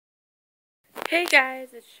Hey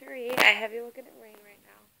guys, it's Cherie. I have you looking at rain right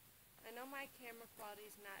now. I know my camera quality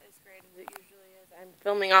is not as great as it usually is. I'm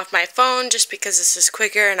filming off my phone just because this is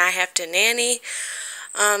quicker and I have to nanny.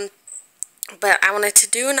 But I wanted to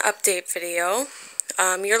do an update video.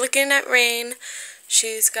 You're looking at Rain.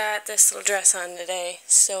 She's got this little dress on today.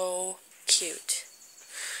 So cute.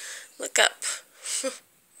 Look up.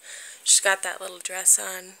 She's got that little dress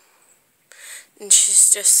on. And she's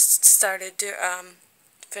just started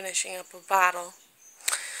finishing up a bottle.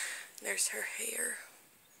 There's her hair.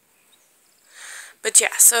 But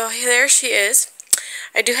yeah, so there she is.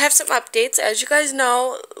 I do have some updates. As you guys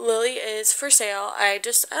know, Lily is for sale. I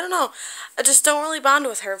don't know. I just don't really bond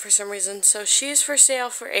with her for some reason. So she's for sale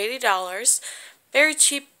for $80. Very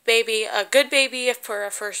cheap baby. A good baby for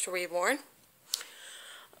a first reborn.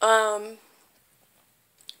 Again,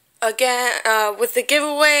 with the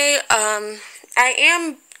giveaway, I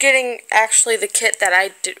am getting actually the kit that I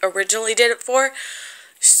originally did it for.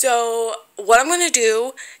 So what I'm going to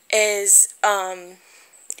do is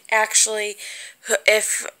actually,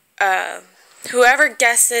 if whoever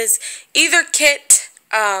guesses either kit,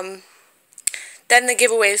 then the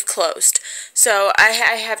giveaway is closed. So I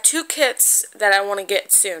have two kits that I want to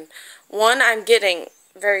get soon. One I'm getting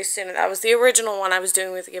very soon. That was the original one I was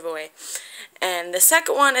doing with the giveaway. And the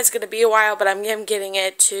second one is going to be a while, but I'm getting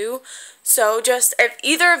it too. So just, if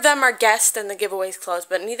either of them are guessed, then the giveaway is closed.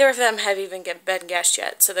 But neither of them have even been guessed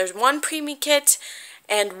yet. So there's one preemie kit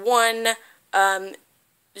and one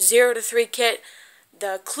 0 to 3 kit.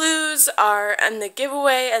 The clues are in the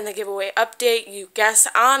giveaway and the giveaway update. You guess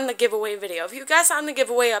on the giveaway video. If you guess on the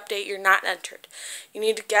giveaway update, you're not entered. You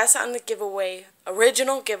need to guess on the giveaway,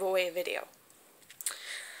 original giveaway video.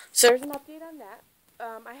 So there's an update on that.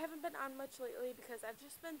 I haven't been on much lately because I've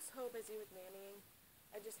just been so busy with nannying.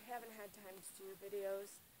 I just haven't had time to do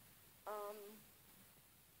videos.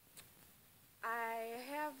 I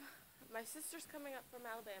have my sister's coming up from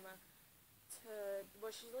Alabama. Well,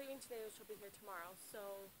 she's leaving today, but she'll be here tomorrow.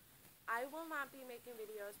 So I will not be making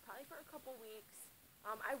videos probably for a couple weeks.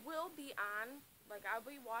 I will be on, like, I'll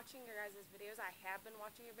be watching your guys' videos. I have been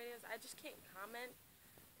watching your videos. I just can't comment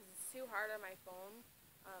because it's too hard on my phone.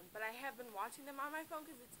 But I have been watching them on my phone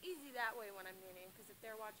because it's easy that way when I'm nannying. Because if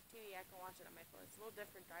they're watching TV, I can watch it on my phone. It's a little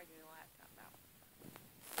different dragging a laptop out.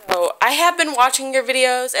 So I have been watching your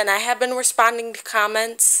videos and I have been responding to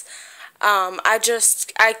comments.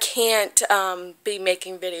 I can't be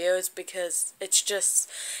making videos because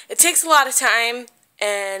it takes a lot of time,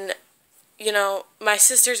 and you know, my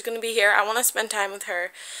sister's going to be here. I want to spend time with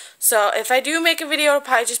her. So if I do make a video, it'll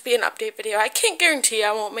probably just be an update video. I can't guarantee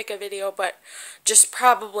I won't make a video, but just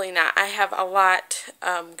probably not. I have a lot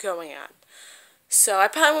going on. So I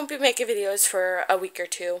probably won't be making videos for a week or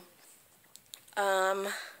two.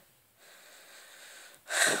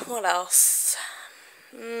 What else?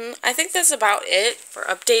 I think that's about it for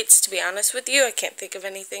updates, to be honest with you. I can't think of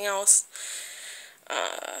anything else.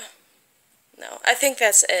 No, I think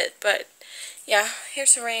that's it, but yeah,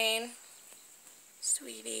 here's Rain.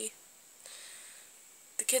 Sweetie.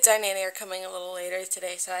 The kids I nanny are coming a little later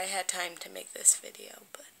today, so I had time to make this video,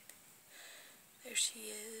 but there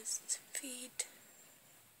she is. Feet.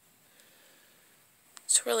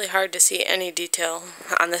 It's really hard to see any detail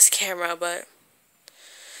on this camera, but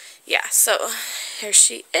yeah, so here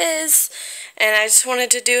she is, and I just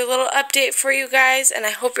wanted to do a little update for you guys, and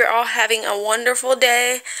I hope you're all having a wonderful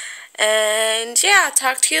day, and yeah,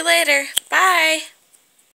 talk to you later. Bye!